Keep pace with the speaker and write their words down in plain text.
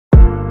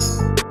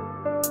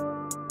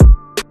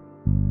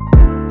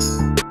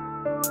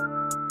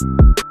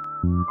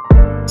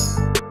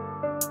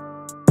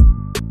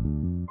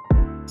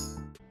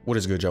What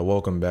is good, y'all?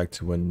 Welcome back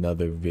to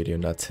another video.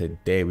 Now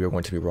today we are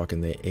going to be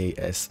rocking the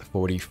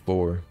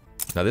AS44.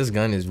 Now this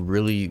gun is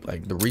really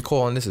like, the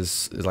recoil on this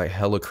is like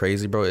hella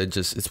crazy, bro.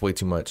 It's way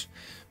too much.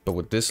 But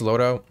with this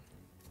loadout,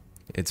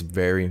 it's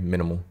very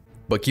minimal.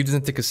 But keep this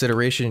into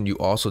consideration, you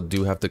also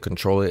do have to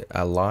control it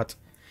a lot.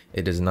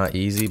 It is not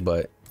easy,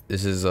 but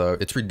this is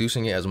it's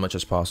reducing it as much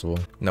as possible.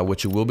 Now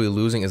what you will be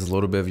losing is a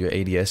little bit of your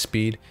ADS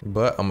speed,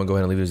 but I'm gonna go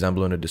ahead and leave this down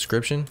below in the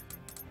description.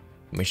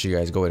 Make sure you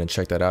guys go ahead and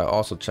check that out.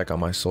 Also check out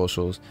my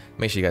socials.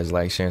 Make sure you guys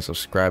like, share, and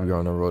subscribe. You're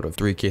on the road of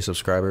 3K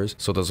subscribers,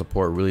 so the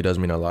support really does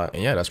mean a lot.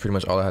 And yeah, that's pretty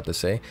much all I have to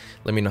say.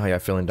 Let me know how y'all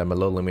feeling down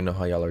below. Let me know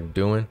how y'all are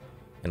doing,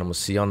 and I'm gonna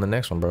see you on the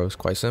next one, bro. It's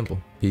quite simple.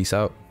 Peace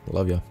out.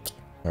 Love y'all.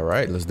 All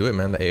right, let's do it,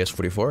 man. The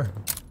AS44,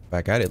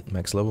 back at it,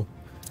 max level.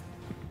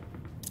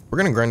 We're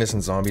gonna grind this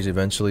in zombies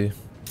eventually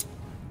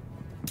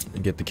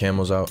and get the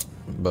camos out,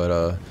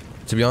 but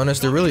to be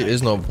honest, there really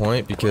is no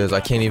point because I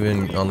can't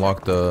even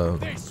unlock the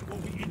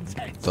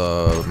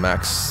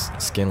max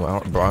skin.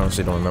 Bro, I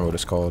honestly don't remember what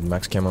it's called,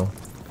 max camo,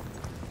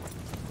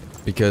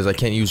 because I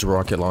can't use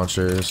rocket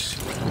launchers.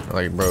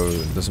 Like, bro,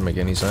 it doesn't make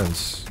any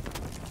sense.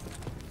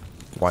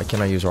 Why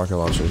can't I use rocket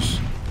launchers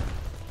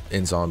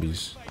in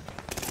zombies?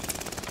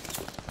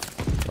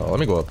 Oh, let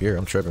me go up here.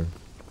 I'm tripping.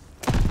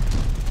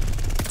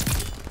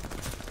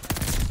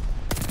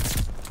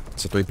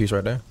 It's a 3-piece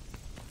right there.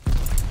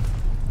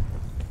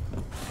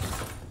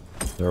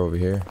 They're over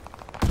here.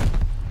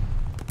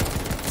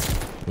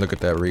 Look at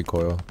that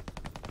recoil.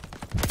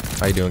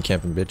 How you doing,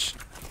 camping bitch?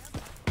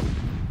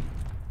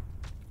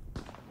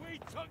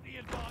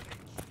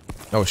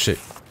 Oh shit.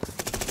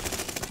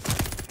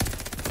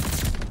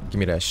 Give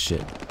me that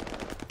shit.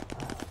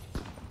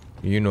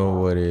 You know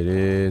what it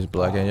is.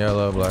 Black and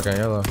yellow, black and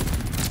yellow.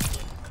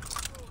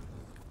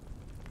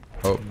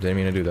 Oh, didn't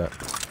mean to do that.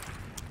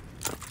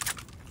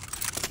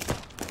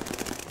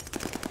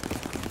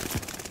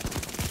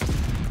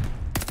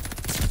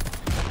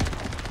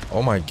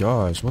 Oh my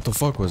gosh, what the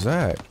fuck was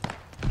that?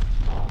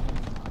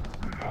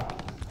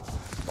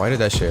 Why did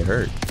that shit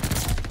hurt?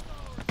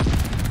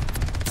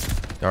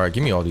 Alright,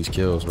 give me all these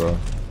kills, bro.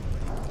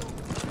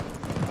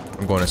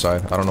 I'm going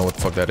inside. I don't know what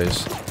the fuck that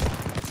is.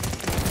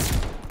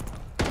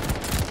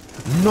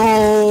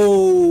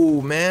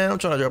 No, man, I'm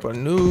trying to drop a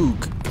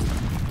nuke.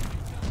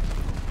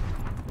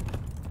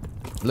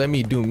 Let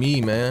me do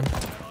me, man.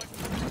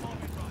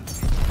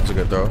 That's a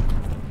good throw.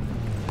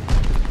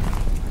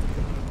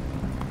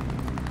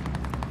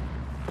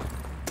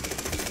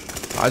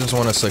 I just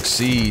want to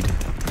succeed.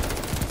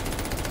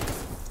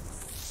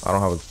 I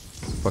don't have a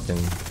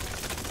fucking...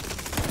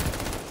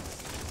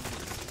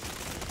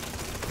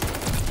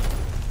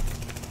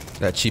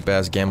 That cheap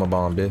ass gamma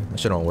bomb, dude. That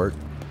shit don't work.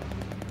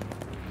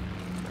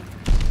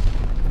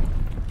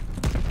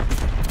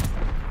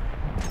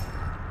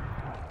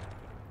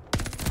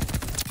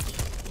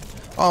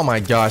 Oh my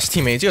gosh,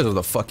 teammates, you guys are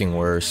the fucking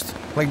worst.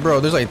 Like, bro,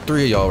 there's like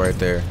 3 of y'all right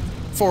there.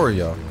 4 of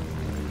y'all.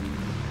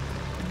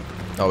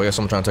 Oh, we got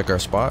someone trying to take our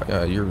spot?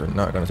 Yeah, you're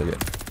not gonna take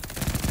it.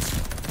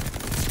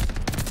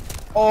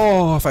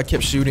 Oh, if I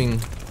kept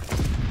shooting.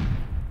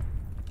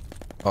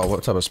 Oh,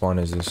 what type of spawn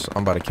is this?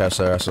 I'm about to catch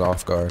their ass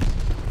off guard.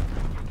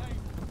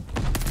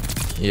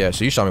 Yeah,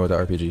 so you shot me with the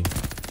RPG.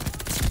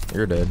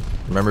 You're dead.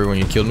 Remember when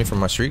you killed me from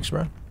my streaks,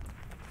 bro?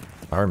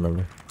 I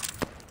remember.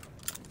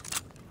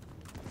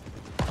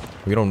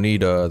 We don't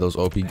need those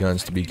OP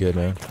guns to be good,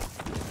 man.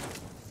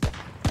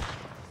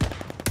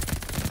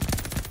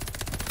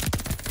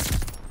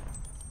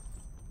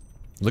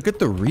 Look at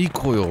the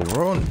recoil,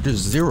 bro. There's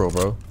 0,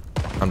 bro.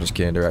 I'm just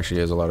kidding. There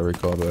actually is a lot of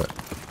recoil, but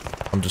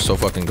I'm just so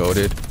fucking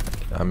goated.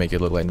 I make it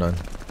look like none.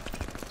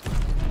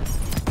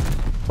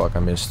 Fuck,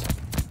 I missed.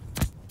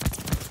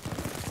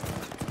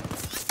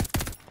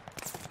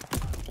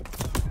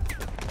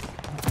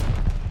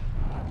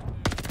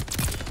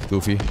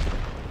 Goofy.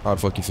 How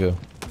the fuck you feel?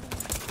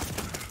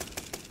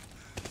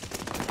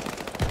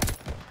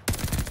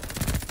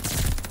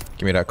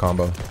 Give me that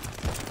combo.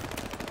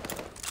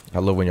 I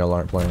love when y'all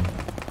aren't playing.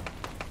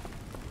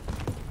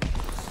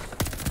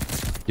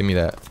 Give me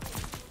that.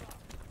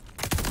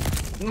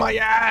 My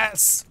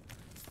ass!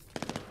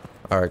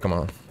 Alright, come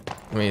on.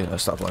 Let me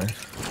stop playing.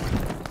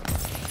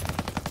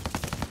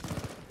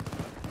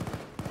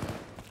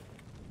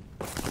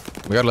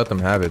 We gotta let them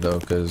have it though,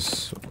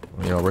 because,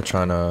 you know, we're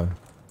trying to...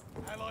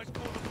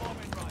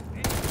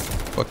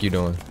 Fuck you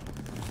doing?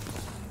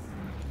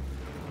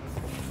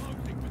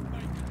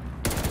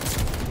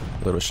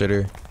 Little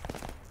shitter.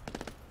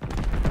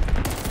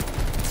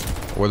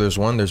 Where there's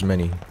one, there's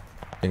many.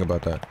 Think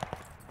about that.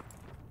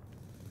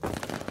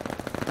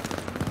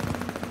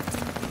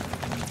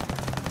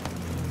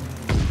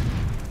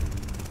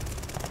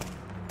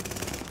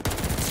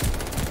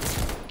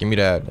 Give me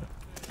that.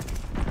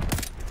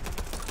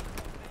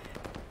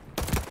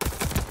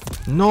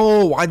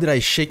 No, why did I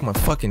shake my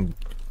fucking...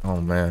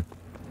 Oh, man.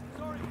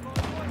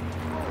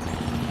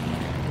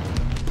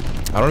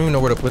 I don't even know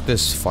where to put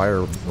this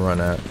fire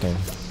run at thing.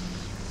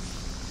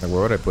 Like,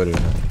 where would I put it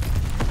at?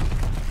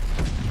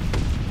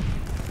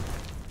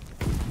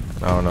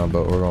 I don't know,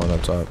 but we're going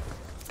up top.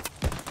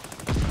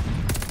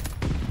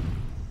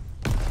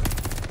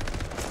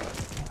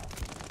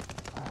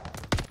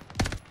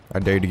 I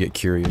dare you to get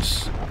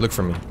curious. Look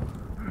for me.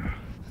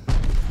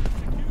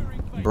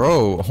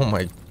 Bro, oh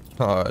my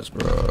gosh,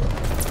 bro.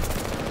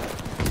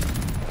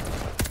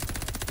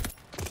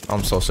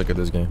 I'm so sick of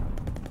this game.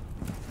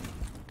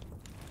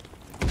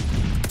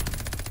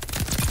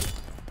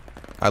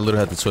 I literally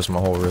had to twist my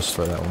whole wrist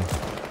for that one.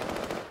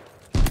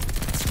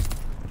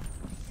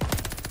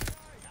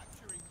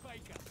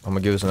 I'm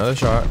gonna give this another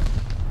shot.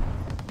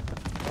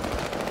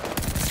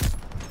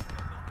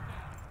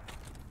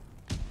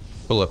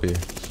 Pull up here.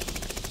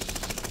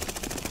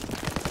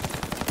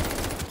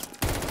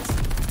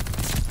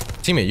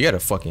 Teammate, you gotta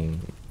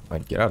fucking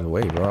like get out of the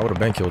way, bro. I would have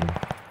been killed him.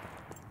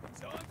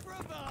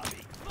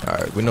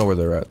 Alright, we know where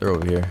they're at. They're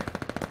over here.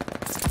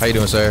 How you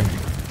doing, sir?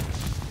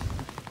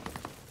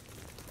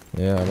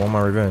 Yeah, I want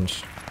my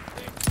revenge.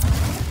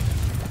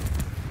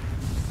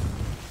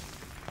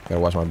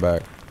 Gotta watch my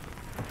back.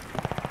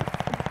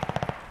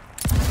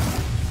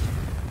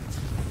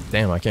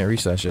 Damn, I can't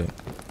reach that shit.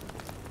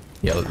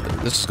 Yeah,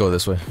 let's just go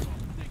this way.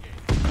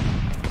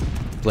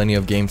 Plenty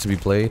of game to be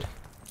played.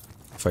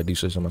 If I do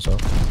say so myself.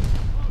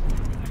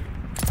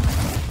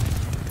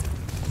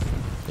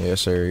 Yes,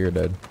 sir, you're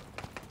dead.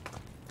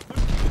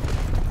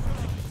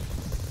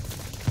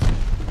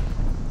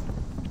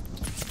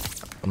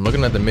 I'm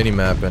looking at the mini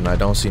map and I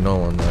don't see no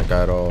one like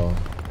at all.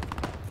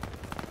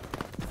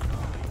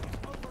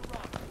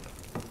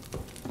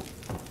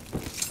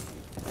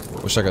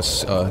 Wish I could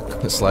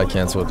slide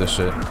cancel with this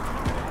shit.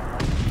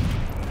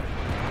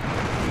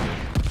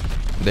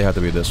 They have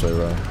to be this way,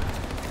 bro.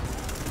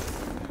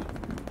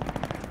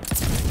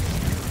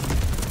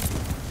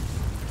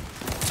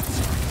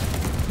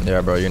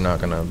 Yeah, bro, you're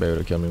not gonna be able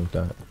to kill me with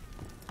that.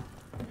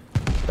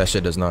 That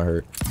shit does not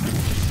hurt.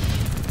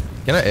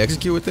 Can I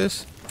execute with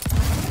this?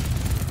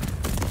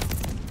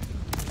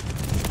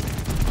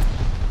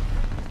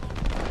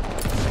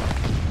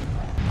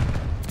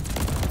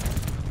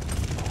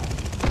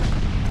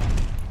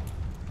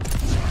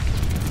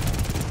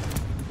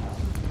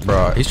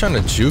 Bro, he's trying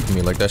to juke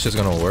me like that shit's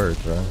gonna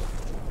work, bro.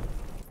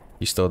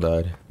 He still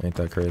died. Ain't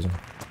that crazy?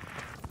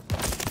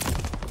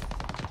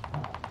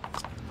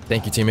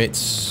 Thank you,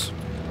 teammates.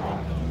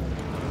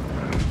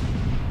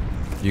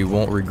 You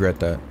won't regret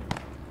that.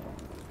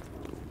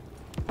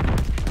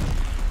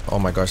 Oh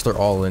my gosh, they're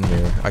all in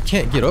here. I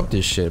can't get up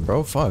this shit,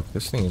 bro. Fuck,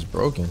 this thing is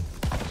broken.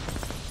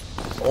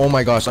 Oh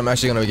my gosh, I'm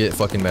actually gonna get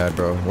fucking mad,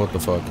 bro. What the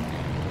fuck?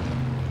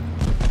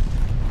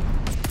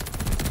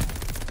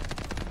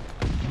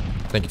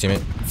 Thank you,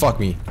 teammate. Fuck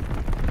me.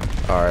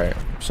 Alright,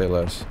 say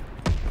less.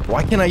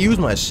 Why can't I use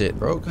my shit,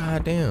 bro?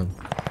 God damn.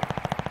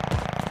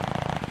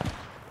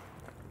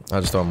 I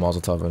just throw a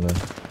Muzzle top in there.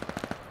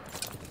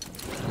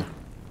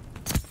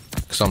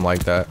 Cause I'm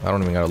like that. I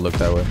don't even gotta look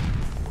that way.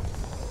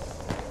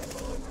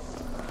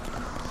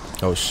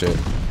 Oh shit.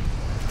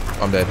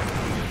 I'm dead.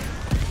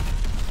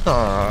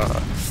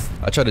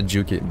 I tried to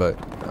juke it, but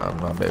I'm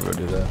not able to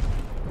do that.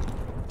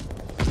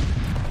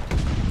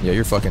 Yeah,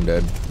 you're fucking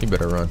dead. You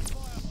better run.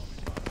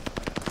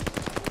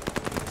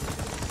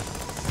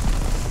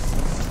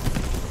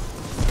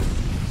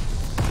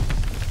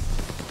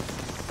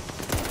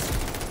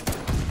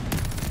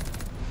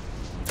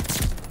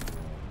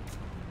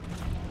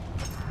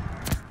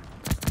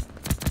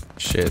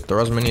 Shit,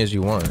 throw as many as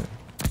you want.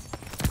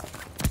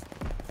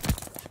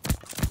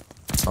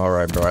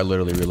 Alright, bro, I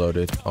literally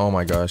reloaded. Oh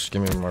my gosh,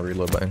 give me my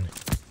reload button.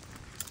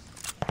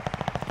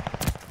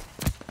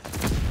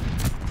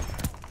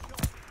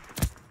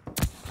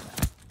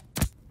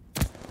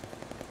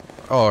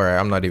 Alright,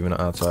 I'm not even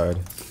outside.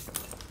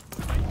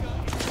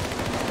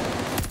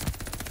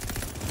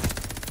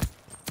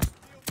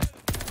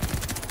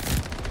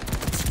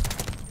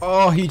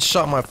 Oh, he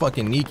shot my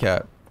fucking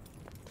kneecap.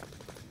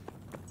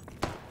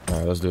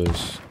 Alright, let's do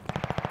this.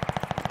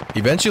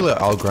 Eventually,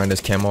 I'll grind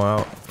this camo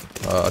out.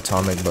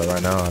 Atomic, but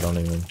right now, I don't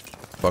even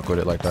fuck with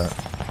it like that.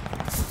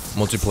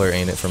 Multiplayer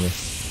ain't it for me.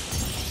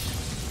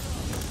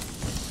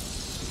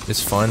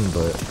 It's fun,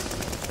 but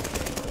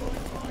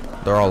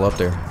they're all up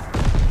there.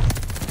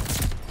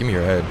 Give me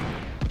your head.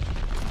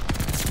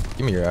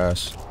 Give me your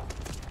ass.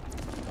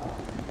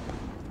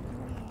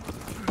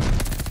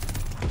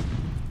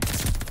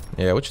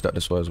 Yeah, what you thought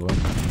this was, bro?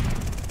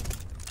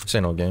 This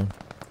ain't no game.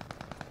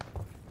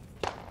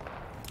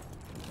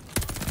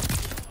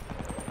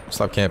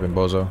 Stop camping,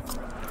 bozo.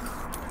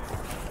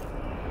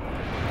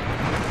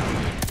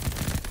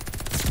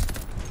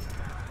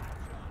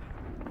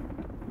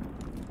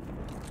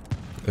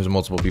 There's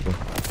multiple people.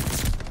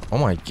 Oh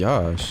my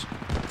gosh.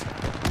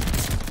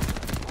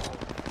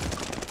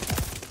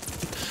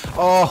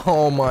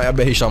 Oh my, I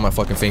bet he shot my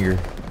fucking finger.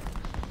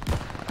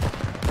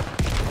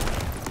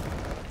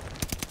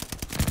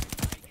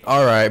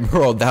 Alright,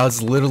 bro, that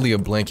was literally a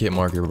blank hit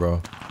marker, bro.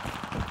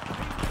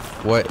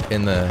 What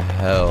in the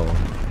hell?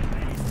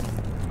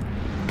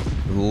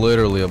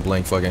 Literally a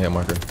blank fucking hit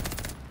marker.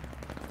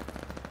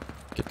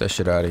 Get that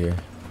shit out of here.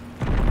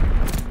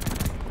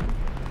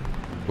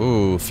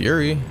 Ooh,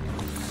 Fury.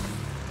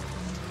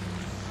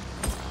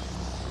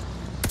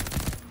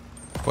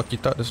 Fuck you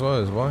thought this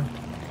was, boy?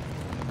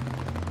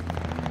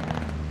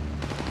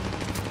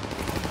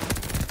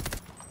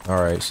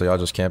 Alright, so y'all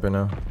just camping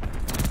now?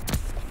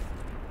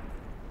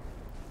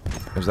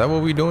 Is that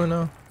what we doing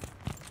now?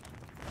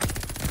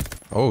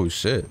 Oh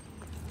shit.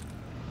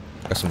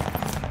 Got some.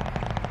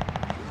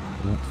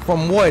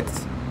 From what?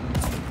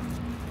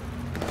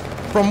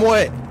 From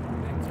what?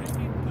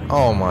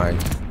 Oh my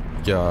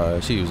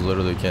god, she was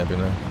literally camping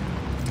there.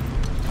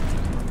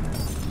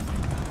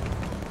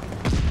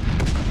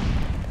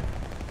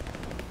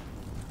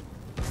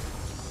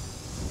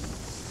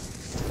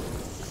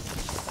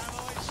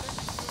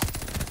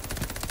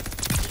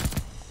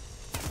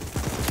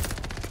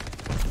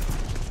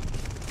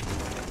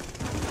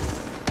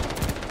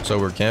 So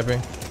we're camping?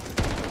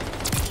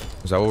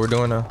 Is that what we're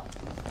doing now?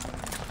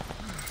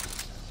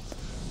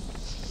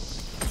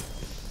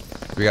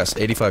 We got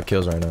 85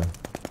 kills right now.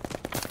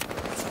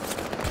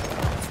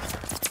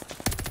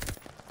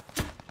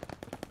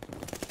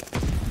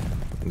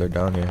 They're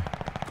down here.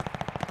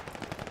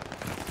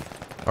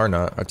 Or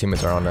not. Our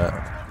teammates are on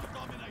that.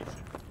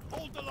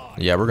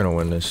 Yeah, we're gonna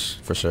win this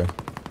for sure.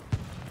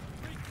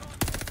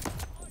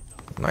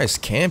 Nice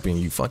camping,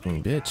 you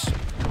fucking bitch.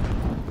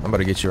 I'm about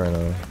to get you right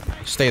now.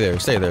 Stay there,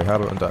 stay there. How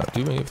about that?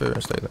 Do me a favor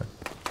and stay there.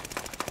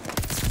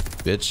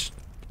 Bitch.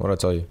 What'd I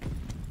tell you?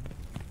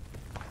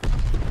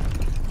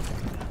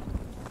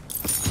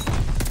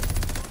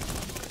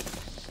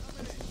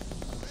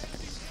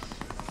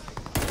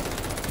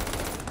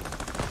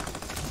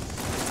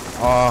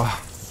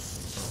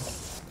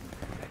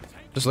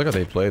 Just look how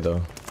they play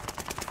though.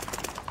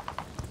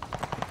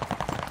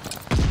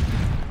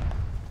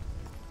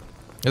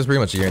 It's pretty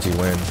much a guaranteed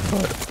win,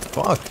 but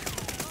fuck.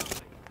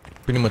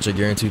 Pretty much a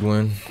guaranteed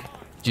win.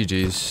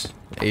 GG's.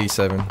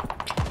 87.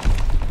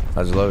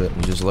 I just love it.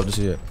 You just love to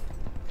see it.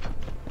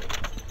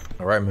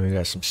 Alright, man, we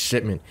got some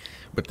shipment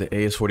with the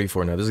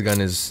AS44. Now, this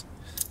gun is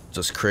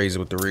just crazy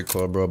with the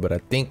recoil, bro, but I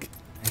think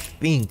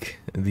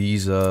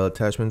these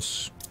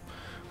attachments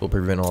will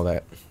prevent all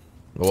that.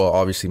 Well,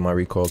 obviously, my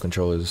recoil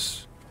control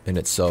is in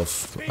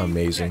itself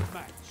amazing.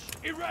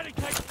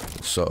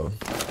 So,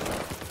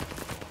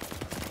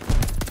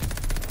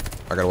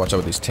 I gotta watch out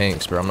with these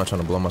tanks, bro. I'm not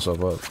trying to blow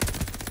myself up.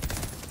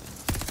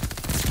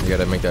 You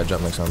gotta make that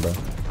jump next time, bro.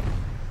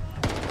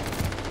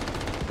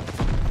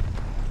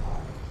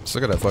 Just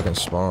look at that fucking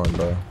spawn,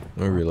 bro. Let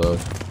me reload.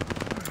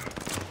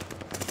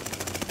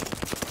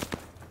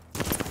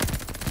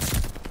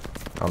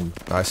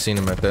 I seen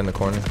him at that in the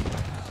corner.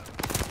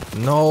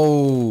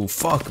 No,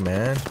 fuck,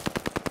 man.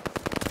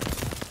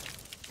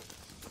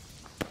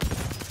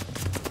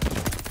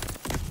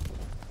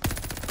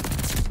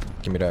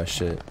 Give me that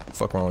shit.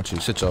 Fuck wrong with you?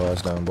 Sit your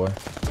ass down, boy.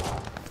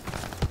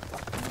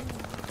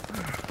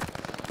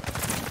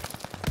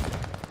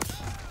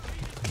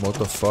 What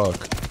the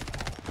fuck?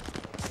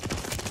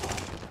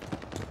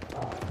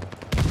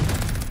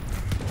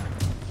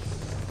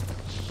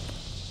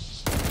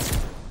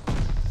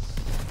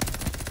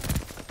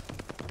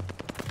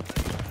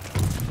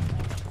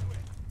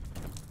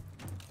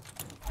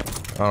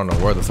 I don't know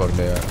where the fuck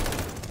they at.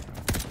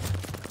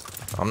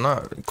 I'm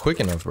not quick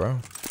enough, bro.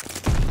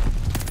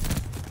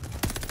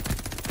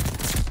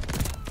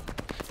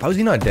 How is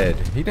he not dead?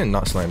 He did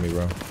not slam me,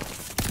 bro.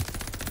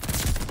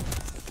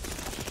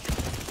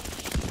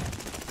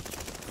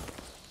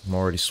 I'm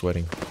already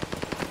sweating.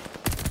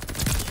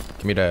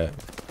 Give me that.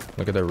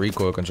 Look at that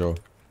recoil control.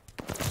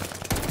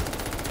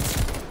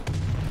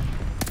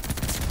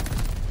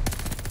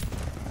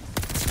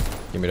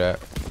 Give me that.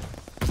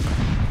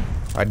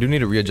 I do need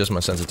to readjust my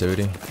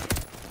sensitivity,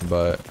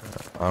 but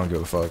I don't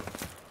give a fuck.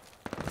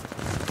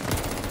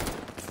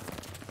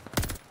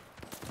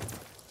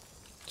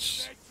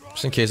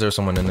 Just in case there's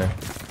someone in there.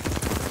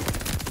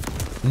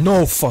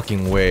 No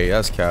fucking way.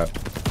 That's cap.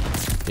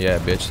 Yeah,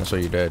 bitch. That's why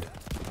you're dead.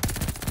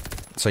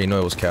 That's how you know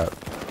it was cap.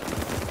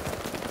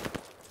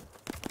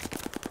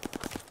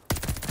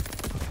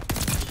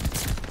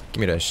 Give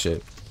me that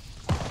shit.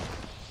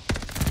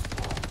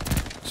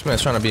 This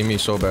man's trying to beat me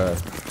so bad.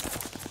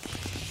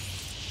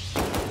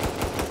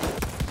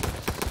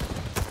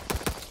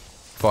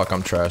 Fuck,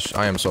 I'm trash.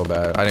 I am so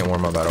bad. I didn't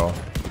warm up at all.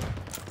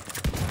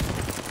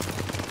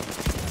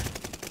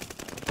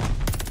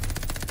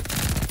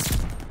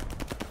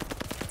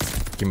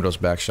 Give me those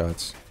back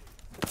shots.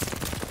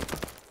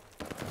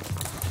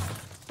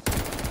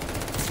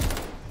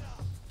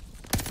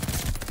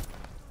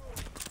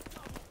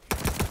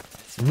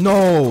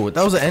 No,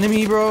 that was an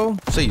enemy, bro.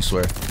 Say you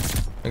swear.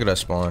 Look at that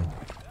spawn.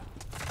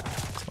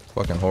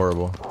 Fucking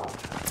horrible.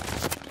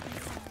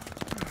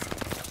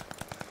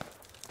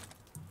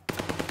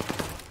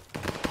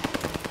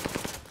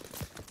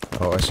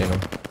 Oh, I seen him.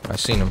 I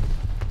seen him.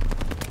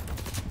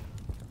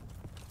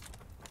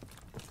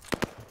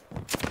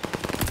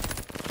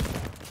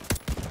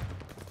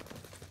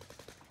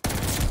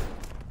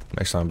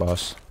 Next time,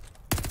 boss.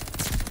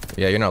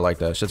 Yeah, you're not like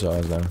that. Shit your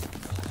eyes down.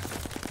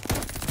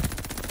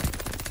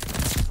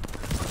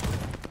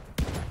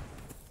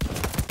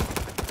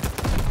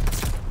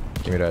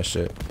 Give me that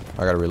shit.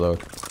 I gotta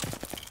reload.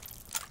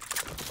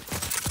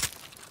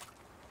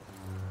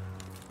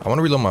 I want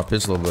to reload my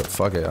pistol, but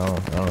fuck it. I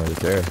don't really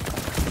care.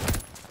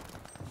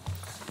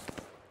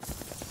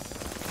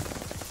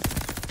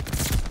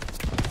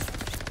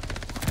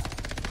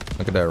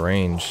 Look at that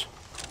range.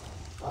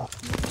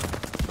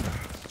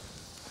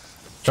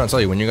 Trying to tell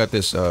you, when you got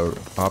this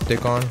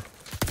optic on,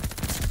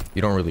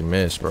 you don't really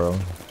miss, bro.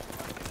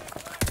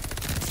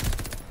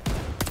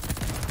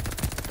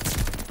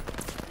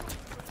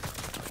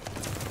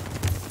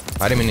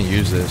 I didn't mean to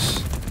use this.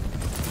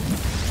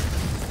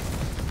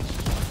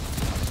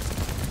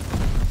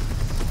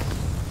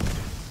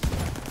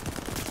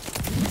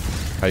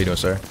 How you doing,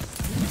 sir?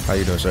 How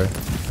you doing, sir?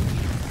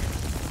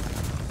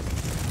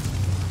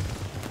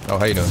 Oh,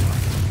 how you doing?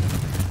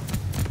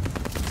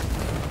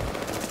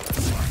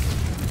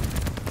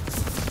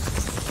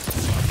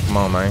 Come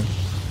on, man.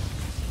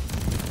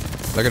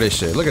 Look at this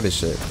shit. Look at this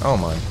shit. Oh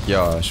my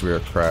gosh, we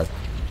are crap.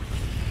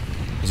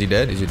 Is he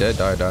dead? Is he dead?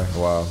 Die, die.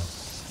 Wow.